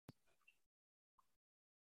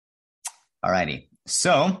All righty.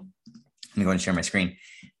 So let me go and share my screen.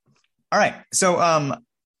 All right. So,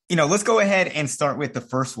 let's go ahead and start with the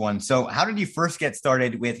first one. So, how did you first get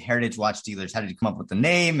started with Heritage Watch Dealers? How did you come up with the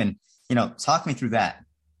name? And, talk me through that.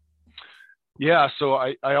 Yeah, so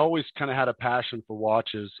I always kind of had a passion for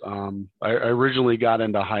watches. I originally got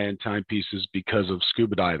into high-end timepieces because of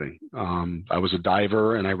scuba diving. I was a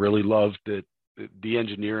diver, and I really loved the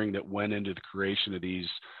engineering that went into the creation of these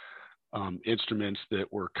instruments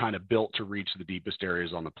that were kind of built to reach the deepest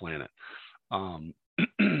areas on the planet. And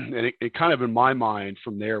it kind of, in my mind,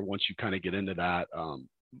 from there, once you kind of get into that,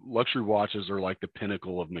 luxury watches are like the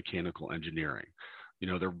pinnacle of mechanical engineering.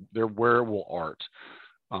 They're wearable art.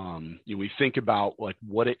 We think about like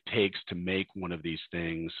what it takes to make one of these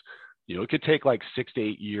things. It could take like 6 to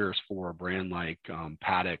 8 years for a brand like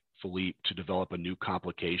Patek Philippe to develop a new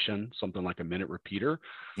complication, something like a minute repeater.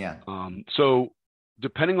 Yeah. So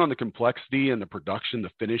depending on the complexity and the production, the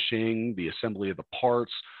finishing, the assembly of the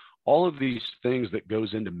parts, all of these things that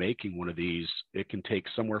goes into making one of these, it can take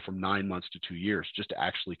somewhere from 9 months to 2 years just to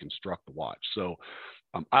actually construct the watch. So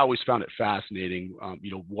I always found it fascinating,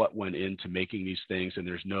 what went into making these things, and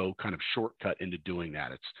there's no kind of shortcut into doing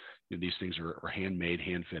that. It's these things are handmade,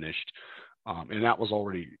 hand finished, and that was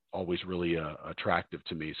always really attractive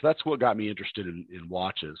to me. So that's what got me interested in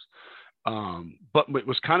watches. But it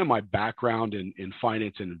was kind of my background in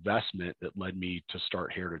finance and investment that led me to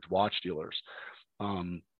start Heritage Watch Dealers.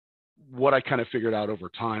 What I kind of figured out over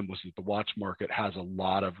time was that the watch market has a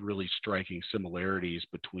lot of really striking similarities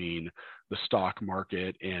between the stock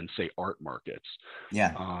market and, say, art markets.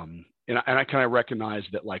 Yeah. And I kind of recognize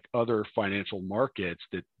that, like other financial markets,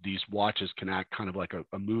 that these watches can act kind of like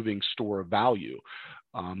a moving store of value.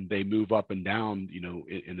 They move up and down,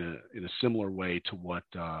 in a similar way to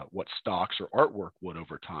what stocks or artwork would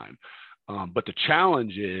over time. But the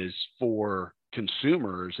challenge is for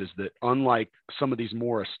consumers is that, unlike some of these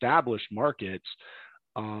more established markets,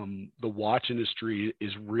 the watch industry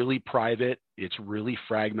is really private. It's really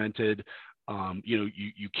fragmented.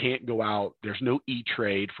 You can't go out. There's no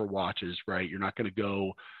E-Trade for watches, right? You're not going to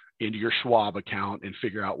go into your Schwab account and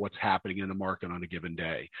figure out what's happening in the market on a given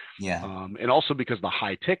day. Yeah. And also because the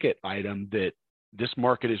high ticket item, that this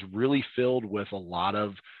market is really filled with a lot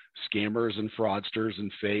of scammers and fraudsters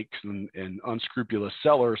and fakes and unscrupulous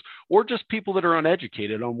sellers, or just people that are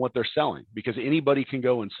uneducated on what they're selling, because anybody can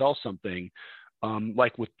go and sell something.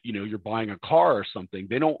 Like with, you're buying a car or something,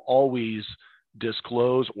 they don't always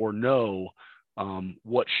disclose or know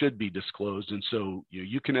what should be disclosed. And so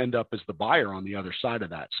you can end up as the buyer on the other side of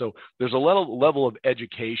that. So there's a level of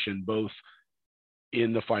education, both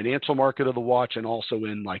in the financial market of the watch and also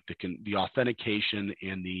in like the authentication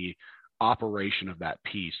and the operation of that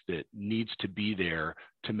piece, that needs to be there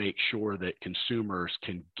to make sure that consumers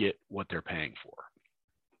can get what they're paying for.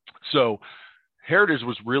 So Heritage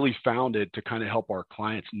was really founded to kind of help our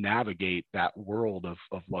clients navigate that world of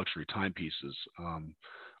luxury timepieces.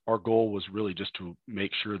 Our goal was really just to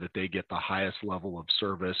make sure that they get the highest level of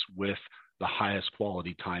service with the highest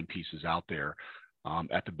quality timepieces out there,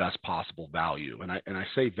 at the best possible value. And I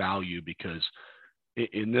say value because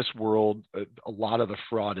in this world, a lot of the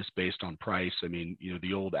fraud is based on price. I mean,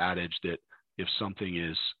 the old adage that if something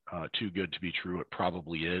is too good to be true, it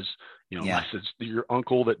probably is. Unless it's your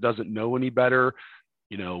uncle that doesn't know any better,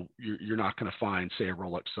 you're not going to find, say, a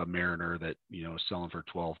Rolex Submariner that is selling for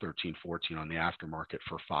 12, 13, 14 on the aftermarket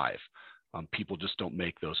for 5. People just don't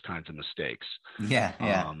make those kinds of mistakes. Yeah.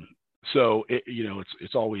 Yeah. So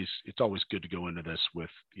it's always good to go into this with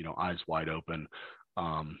eyes wide open.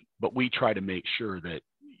 But we try to make sure that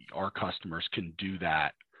our customers can do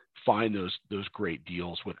that, find those great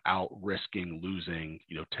deals without risking losing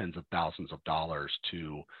tens of thousands of dollars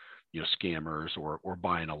to scammers or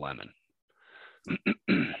buying a lemon.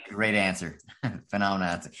 Great answer. Phenomenal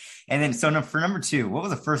answer. And then, so for number 2, what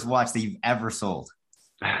was the first watch that you've ever sold?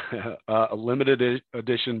 A limited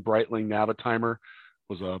edition Breitling Navitimer.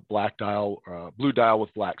 Was a black dial, blue dial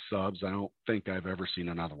with black subs. I don't think I've ever seen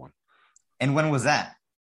another one. And when was that?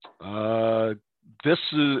 This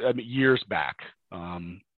is years back,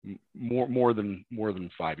 more than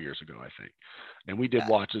 5 years ago, I think. And we did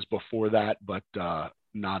watches before that, but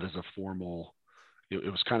not as a formal.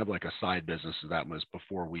 It was kind of like a side business. That was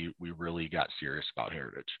before we really got serious about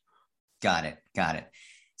Heritage. Got it.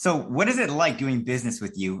 So what is it like doing business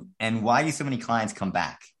with you, and why do so many clients come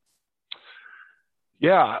back?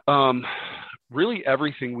 Yeah, really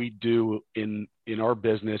everything we do in our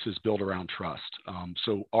business is built around trust.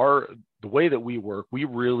 So the way that we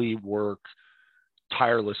really work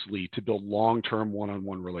tirelessly to build long-term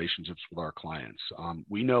one-on-one relationships with our clients.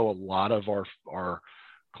 We know a lot of our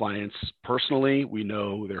clients personally. We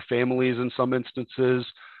know their families in some instances,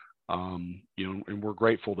 and we're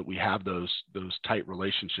grateful that we have those tight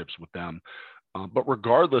relationships with them. But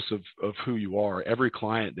regardless of who you are, every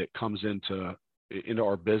client that comes into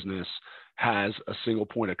our business has a single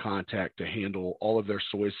point of contact to handle all of their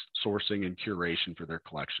sourcing and curation for their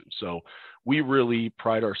collection. So we really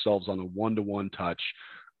pride ourselves on a one-to-one touch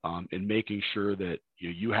in making sure that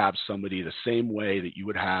you have somebody the same way that you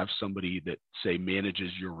would have somebody that, say,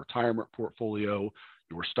 manages your retirement portfolio,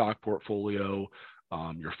 your stock portfolio,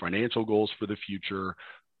 your financial goals for the future.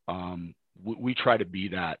 We try to be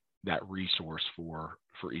that resource for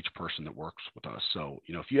each person that works with us. So,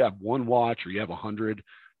 if you have one watch or you have 100,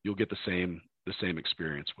 you'll get the same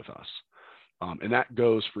experience with us. And that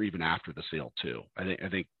goes for even after the sale too. I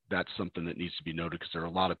think that's something that needs to be noted, because there are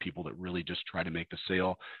a lot of people that really just try to make the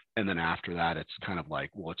sale, and then after that, it's kind of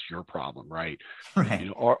like, well, it's your problem, right? Right.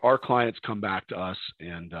 Our clients come back to us,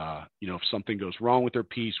 and if something goes wrong with their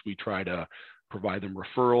piece, we try to provide them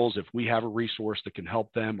referrals. If we have a resource that can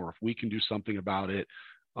help them, or if we can do something about it,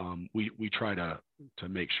 we try to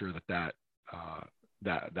make sure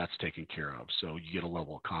that's taken care of. So you get a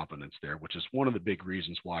level of confidence there, which is one of the big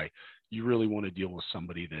reasons why you really want to deal with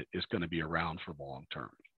somebody that is going to be around for the long term.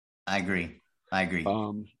 I agree.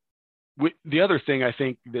 The other thing I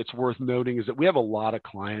think that's worth noting is that we have a lot of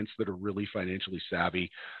clients that are really financially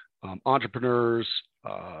savvy. Entrepreneurs,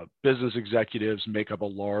 business executives make up a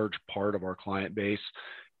large part of our client base.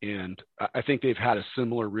 And I think they've had a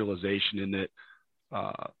similar realization in that,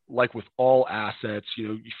 like with all assets,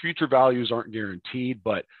 future values aren't guaranteed,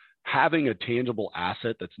 but having a tangible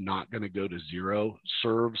asset that's not going to go to zero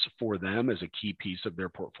serves for them as a key piece of their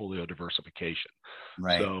portfolio diversification.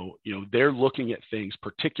 Right. So, they're looking at things,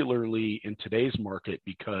 particularly in today's market,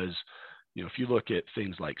 because, if you look at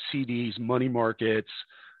things like CDs, money markets,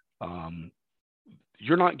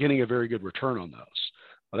 you're not getting a very good return on those.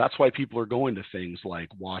 That's why people are going to things like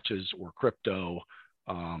watches or crypto,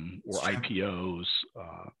 or Sure. IPOs.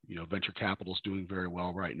 Venture capital is doing very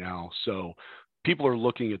well right now. So people are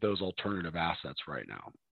looking at those alternative assets right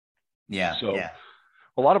now. Yeah. So yeah.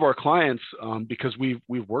 a lot of our clients, because we've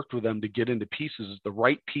worked with them to get into the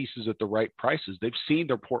right pieces at the right prices, they've seen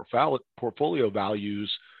their portfolio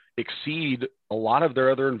values exceed a lot of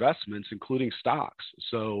their other investments, including stocks.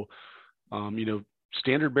 So,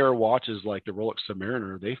 standard bearer watches like the Rolex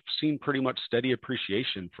Submariner, they've seen pretty much steady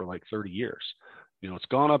appreciation for like 30 years. It's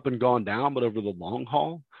gone up and gone down, but over the long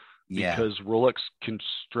haul, because Rolex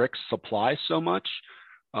constricts supply so much,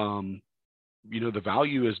 the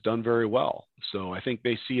value is done very well. So I think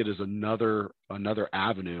they see it as another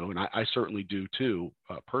avenue, and I certainly do too,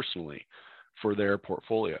 personally, for their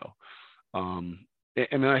portfolio. And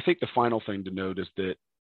then I think the final thing to note is that,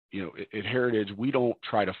 at Heritage, we don't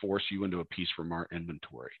try to force you into a piece from our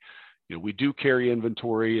inventory. We do carry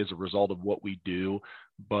inventory as a result of what we do,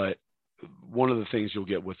 but one of the things you'll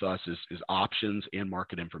get with us is options and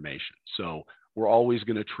market information. So we're always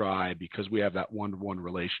going to try, because we have that one-to-one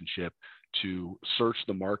relationship, to search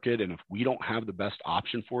the market. And if we don't have the best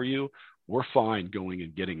option for you, we're fine going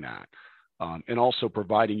and getting that. And also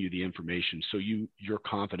providing you the information so you're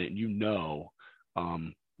confident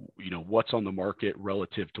and what's on the market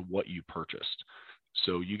relative to what you purchased.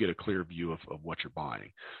 So you get a clear view of what you're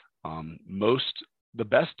buying. The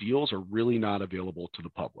best deals are really not available to the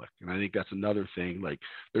public. And I think that's another thing. Like,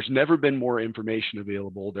 there's never been more information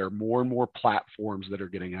available. There are more and more platforms that are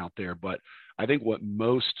getting out there. But I think what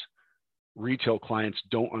most retail clients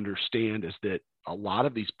don't understand is that a lot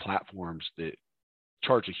of these platforms that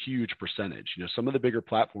charge a huge percentage, some of the bigger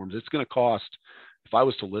platforms, it's going to cost, if I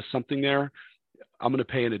was to list something there, I'm going to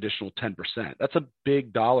pay an additional 10%. That's a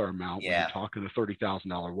big dollar amount when you're talking a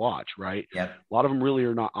 $30,000 watch, right? Yep. A lot of them really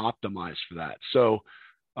are not optimized for that. So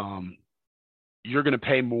you're going to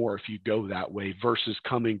pay more if you go that way versus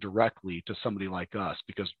coming directly to somebody like us,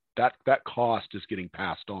 because that cost is getting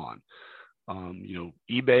passed on.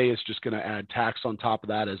 eBay is just going to add tax on top of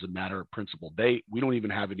that as a matter of principle. We don't even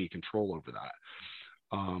have any control over that.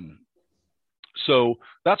 So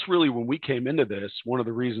that's really, when we came into this, one of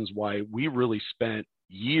the reasons why we really spent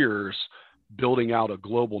years building out a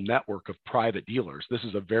global network of private dealers. This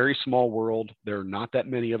is a very small world. There are not that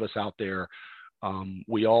many of us out there.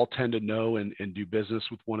 We all tend to know and do business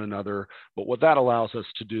with one another. But what that allows us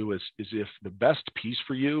to do is if the best piece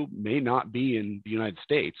for you may not be in the United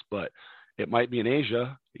States, but it might be in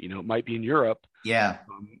Asia, it might be in Europe. Yeah.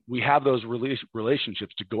 We have those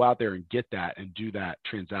relationships to go out there and get that and do that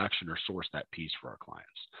transaction or source that piece for our clients.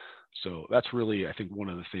 So that's really, I think, one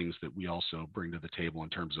of the things that we also bring to the table in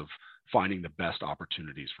terms of finding the best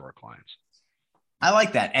opportunities for our clients. I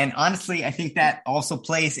like that. And honestly, I think that also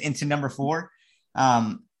plays into number 4.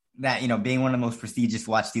 That, being one of the most prestigious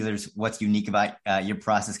watch dealers, what's unique about your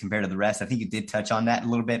process compared to the rest. I think you did touch on that a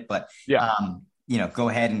little bit, but, Yeah. Go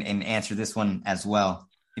ahead and answer this one as well,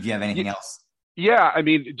 if you have anything else. Yeah, I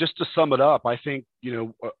mean, just to sum it up, I think,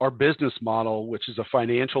 our business model, which is a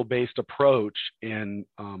financial based approach and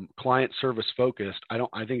client service focused,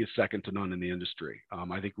 I think is second to none in the industry.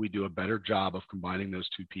 I think we do a better job of combining those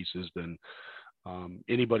two pieces than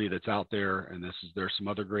anybody that's out there. And there's some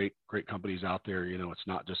other great companies out there. It's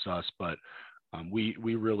not just us, but we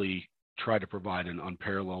really try to provide an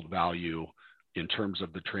unparalleled value in terms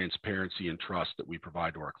of the transparency and trust that we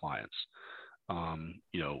provide to our clients.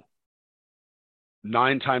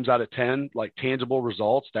 9 times out of 10, like tangible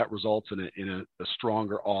results, that results in a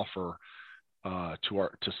stronger offer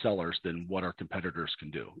to sellers than what our competitors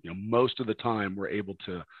can do. Most of the time we're able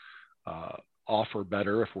to offer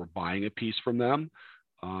better if we're buying a piece from them,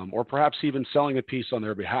 or perhaps even selling a piece on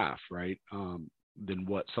their behalf, right? Than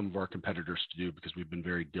what some of our competitors do, because we've been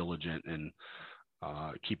very diligent in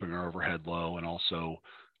keeping our overhead low, and also,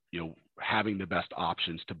 having the best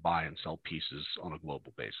options to buy and sell pieces on a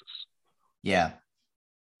global basis. Yeah.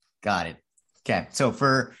 Got it. Okay. So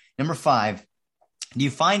for number 5, do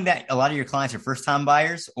you find that a lot of your clients are first-time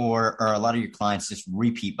buyers, or are a lot of your clients just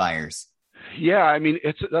repeat buyers? Yeah, I mean,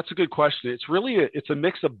 that's a good question. It's really it's a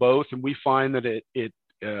mix of both, and we find that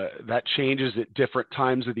that changes at different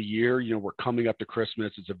times of the year. We're coming up to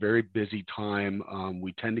Christmas; it's a very busy time.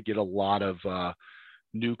 We tend to get a lot of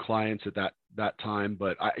new clients at that time,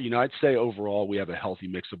 but I'd say overall we have a healthy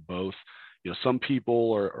mix of both. Some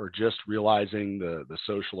people are just realizing the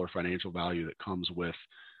social or financial value that comes with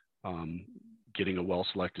getting a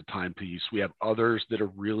well-selected timepiece. We have others that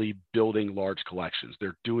are really building large collections.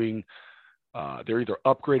 They're either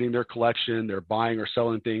upgrading their collection, they're buying or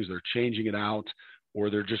selling things, they're changing it out, or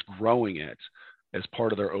they're just growing it as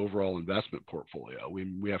part of their overall investment portfolio.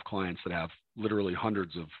 We have clients that have literally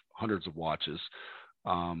hundreds of watches.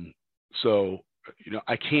 So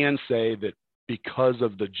I can say that because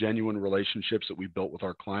of the genuine relationships that we built with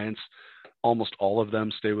our clients, almost all of them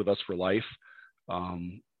stay with us for life.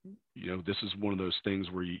 This is one of those things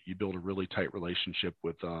where you build a really tight relationship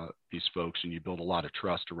with these folks, and you build a lot of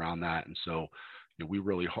trust around that. And so we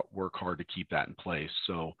really work hard to keep that in place.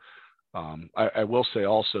 So I will say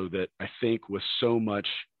also that I think with so much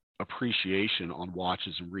appreciation on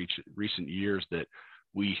watches in recent years, that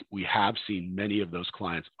we have seen many of those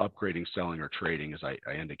clients upgrading, selling, or trading, as I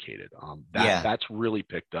indicated. That's really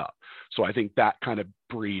picked up. So I think that kind of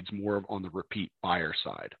breeds more on the repeat buyer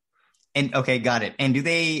side. And okay, got it. And do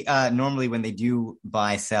they normally, when they do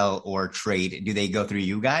buy, sell, or trade, do they go through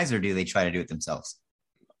you guys, or do they try to do it themselves?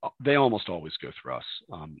 They almost always go through us.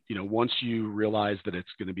 Once you realize that it's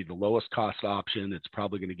going to be the lowest cost option, it's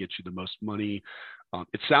probably going to get you the most money.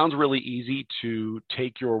 It sounds really easy to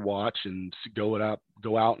take your watch and go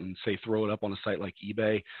out and say, throw it up on a site like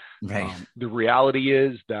eBay. Right. The reality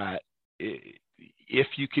is that if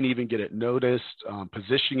you can even get it noticed,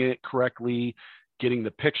 positioning it correctly, getting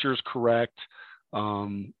the pictures correct,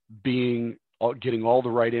 getting all the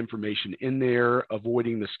right information in there,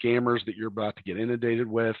 avoiding the scammers that you're about to get inundated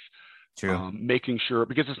with. True. Making sure,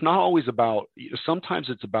 because it's not always about, sometimes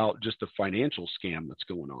it's about just a financial scam that's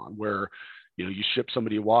going on, where you ship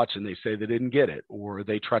somebody a watch and they say they didn't get it, or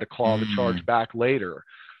they try to claw the charge back later,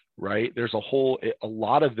 right? There's a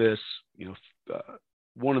lot of this.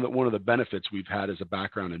 One of the benefits we've had as a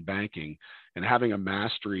background in banking and having a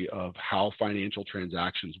mastery of how financial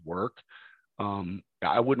transactions work.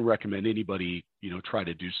 I wouldn't recommend anybody, try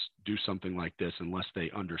to do something like this unless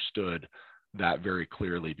they understood that very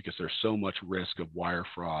clearly, because there's so much risk of wire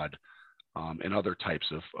fraud and other types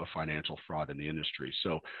of financial fraud in the industry.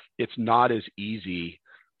 So it's not as easy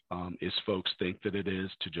as folks think that it is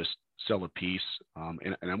to just sell a piece.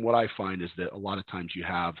 And what I find is that a lot of times you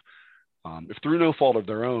have, if through no fault of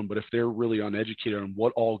their own, but if they're really uneducated on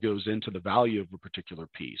what all goes into the value of a particular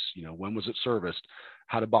piece, when was it serviced?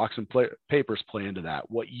 How do box and papers play into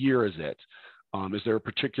that? What year is it? Is there a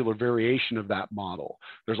particular variation of that model?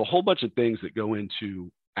 There's a whole bunch of things that go into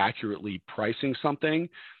accurately pricing something,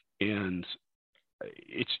 and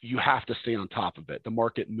you have to stay on top of it. The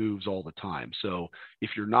market moves all the time. So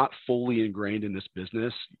if you're not fully ingrained in this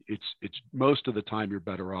business, it's most of the time you're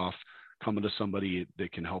better off coming to somebody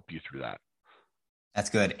that can help you through that.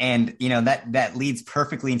 That's good. And, that leads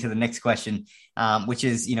perfectly into the next question, which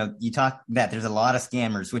is, you talk that there's a lot of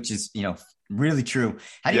scammers, which is, really true.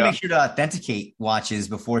 How do you make sure to authenticate watches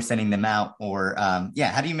before sending them out? Or, how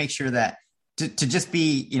do you make sure that to just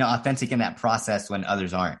be, authentic in that process when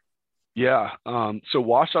others aren't? Yeah. So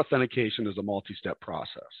watch authentication is a multi-step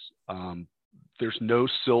process. There's no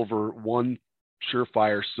one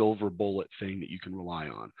surefire silver bullet thing that you can rely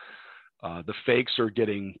on. The fakes are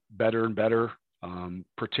getting better and better,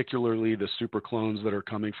 particularly the super clones that are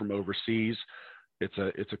coming from overseas.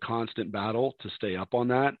 It's a constant battle to stay up on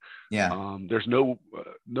that. Yeah. There's no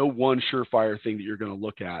one surefire thing that you're going to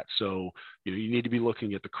look at. So you need to be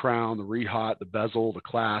looking at the crown, the rehat, the bezel, the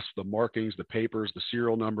clasp, the markings, the papers, the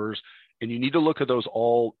serial numbers, and you need to look at those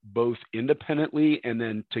all both independently and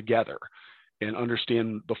then together, and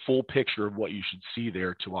understand the full picture of what you should see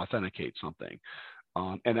there to authenticate something.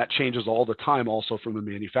 And that changes all the time. Also from the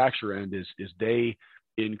manufacturer end, is they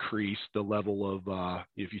increase the level of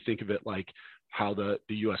if you think of it like how the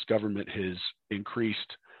U.S. government has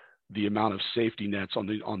increased the amount of safety nets on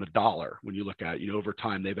the dollar. When you look at, over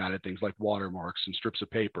time, they've added things like watermarks and strips of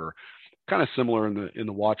paper, kind of similar in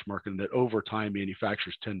the watch market, and that over time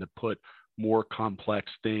manufacturers tend to put more complex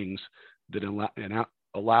things that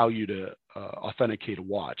allow you to authenticate a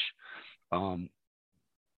watch.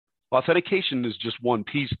 Authentication is just one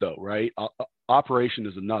piece though, right? Operation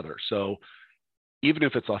is another. So even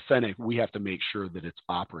if it's authentic, we have to make sure that it's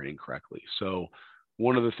operating correctly. So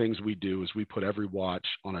one of the things we do is we put every watch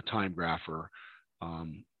on a time grapher.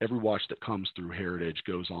 Every watch that comes through Heritage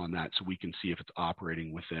goes on that, so we can see if it's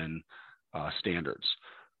operating within standards.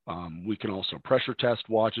 We can also pressure test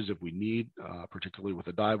watches if we need, particularly with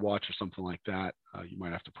a dive watch or something like that. You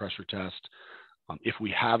might have to pressure test. If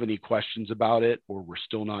we have any questions about it or we're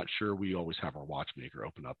still not sure, we always have our watchmaker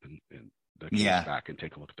open up and the case back and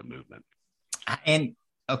take a look at the movement. And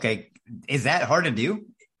okay, is that hard to do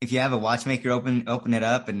if you have a watchmaker open it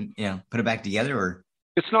up and put it back together? Or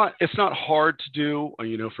it's not hard to do.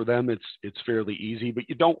 For them it's fairly easy, but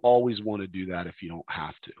you don't always want to do that if you don't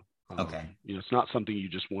have to. Okay. It's not something you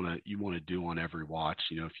just want to do on every watch.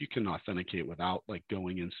 If you can authenticate without like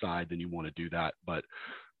going inside, then you want to do that. But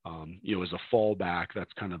as a fallback,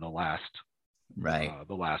 that's kind of the last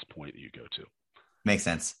point that you go to. Makes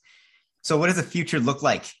sense. So what does the future look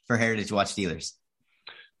like for Heritage Watch Dealers?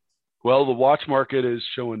 Well, the watch market is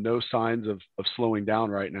showing no signs of slowing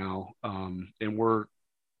down right now. And we're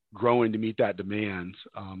growing to meet that demand.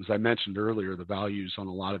 As I mentioned earlier, the values on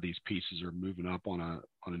a lot of these pieces are moving up on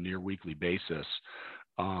a near weekly basis.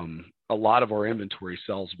 A lot of our inventory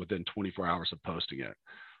sells within 24 hours of posting it.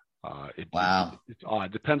 Wow. It's odd.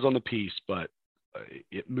 It depends on the piece, but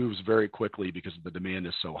it moves very quickly because the demand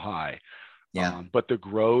is so high. Yeah. But the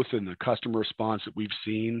growth and the customer response that we've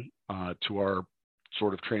seen to our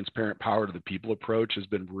sort of transparent power to the people approach has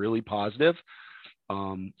been really positive.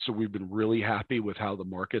 So we've been really happy with how the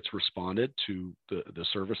market's responded to the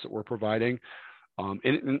service that we're providing.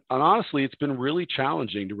 And honestly, it's been really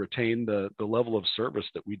challenging to retain the level of service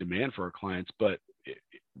that we demand for our clients, but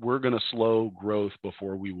we're going to slow growth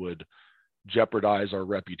before we would jeopardize our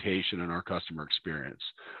reputation and our customer experience.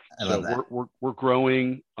 We're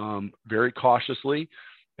growing very cautiously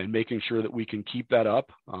and making sure that we can keep that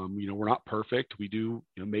up. We're not perfect. We do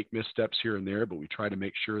make missteps here and there, but we try to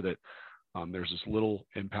make sure that there's as little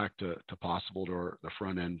impact to possible to the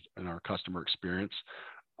front end and our customer experience.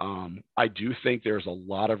 I do think there's a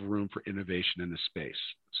lot of room for innovation in this space.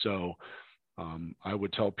 So I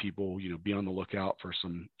would tell people, be on the lookout for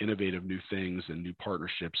some innovative new things and new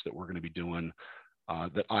partnerships that we're going to be doing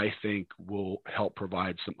that I think will help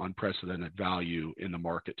provide some unprecedented value in the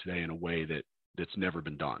market today in a way that's never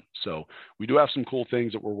been done. So we do have some cool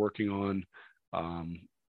things that we're working on.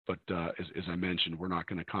 But as I mentioned, we're not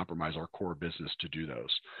going to compromise our core business to do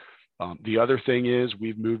those. The other thing is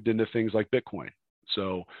we've moved into things like Bitcoin.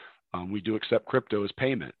 So we do accept crypto as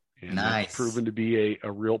payment. And It's proven to be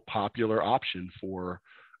a real popular option for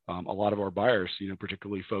a lot of our buyers,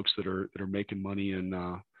 particularly folks that are making money in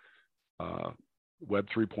Web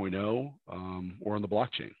 3.0 or on the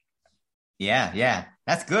blockchain. Yeah.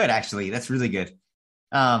 That's good, actually. That's really good.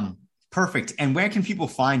 Perfect. And where can people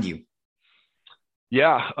find you?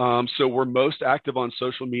 Yeah. So we're most active on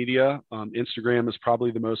social media. Instagram is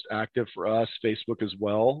probably the most active for us, Facebook as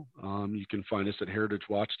well. You can find us at Heritage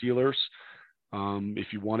Watch Dealers.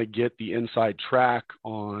 If you want to get the inside track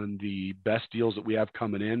on the best deals that we have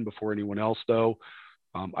coming in before anyone else, though,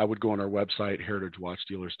 I would go on our website,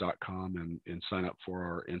 heritagewatchdealers.com, and sign up for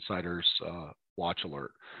our Insiders Watch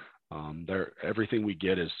Alert. Everything we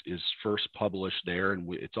get is first published there, and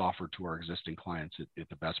it's offered to our existing clients at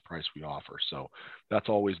the best price we offer. So that's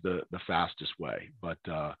always the fastest way. But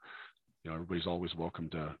everybody's always welcome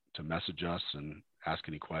to message us and ask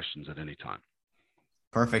any questions at any time.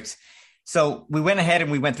 Perfect. So we went ahead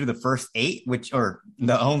and we went through the first 8, or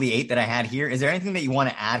the only 8 that I had here. Is there anything that you want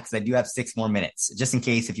to add? Because I do have 6 more minutes, just in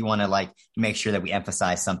case if you want to like make sure that we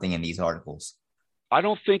emphasize something in these articles. I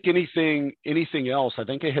don't think anything else. I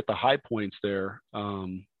think I hit the high points there.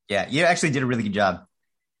 Yeah, you actually did a really good job.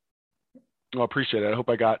 Well, I appreciate it. I hope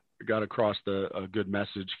I got across a good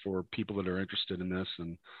message for people that are interested in this.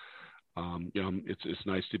 And it's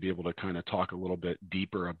nice to be able to kind of talk a little bit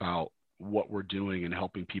deeper about what we're doing and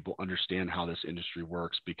helping people understand how this industry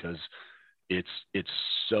works, because it's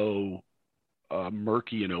so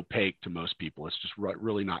murky and opaque to most people. It's just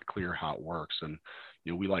really not clear how it works. And,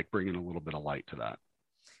 we like bringing a little bit of light to that.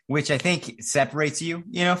 Which I think separates you,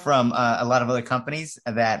 from a lot of other companies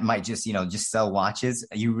that might just sell watches.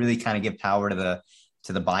 You really kind of give power to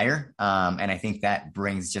the buyer. And I think that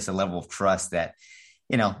brings just a level of trust that,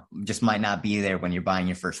 just might not be there when you're buying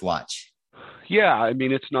your first watch. Yeah. I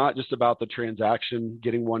mean, it's not just about the transaction,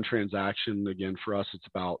 getting one transaction. Again, for us, it's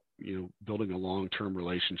about, building a long-term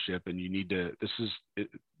relationship, and you need to,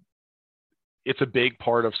 it's a big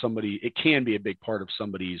part of it can be a big part of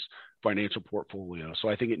somebody's financial portfolio. So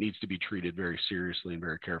I think it needs to be treated very seriously and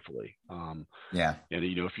very carefully. Yeah. And,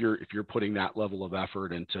 if you're putting that level of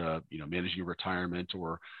effort into, managing your retirement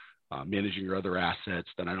or managing your other assets,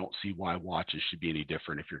 then I don't see why watches should be any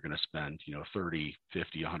different if you're going to spend, $30, $50,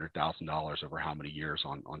 $100,000 over how many years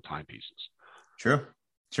on timepieces. True.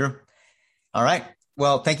 All right.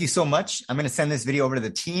 Well, thank you so much. I'm going to send this video over to the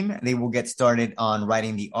team. They will get started on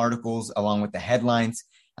writing the articles along with the headlines.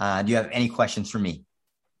 Do you have any questions for me?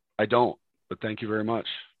 I don't, but thank you very much.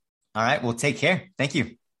 All right. Well, take care. Thank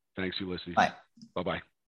you. Thanks, Ulysses. Bye. Bye-bye.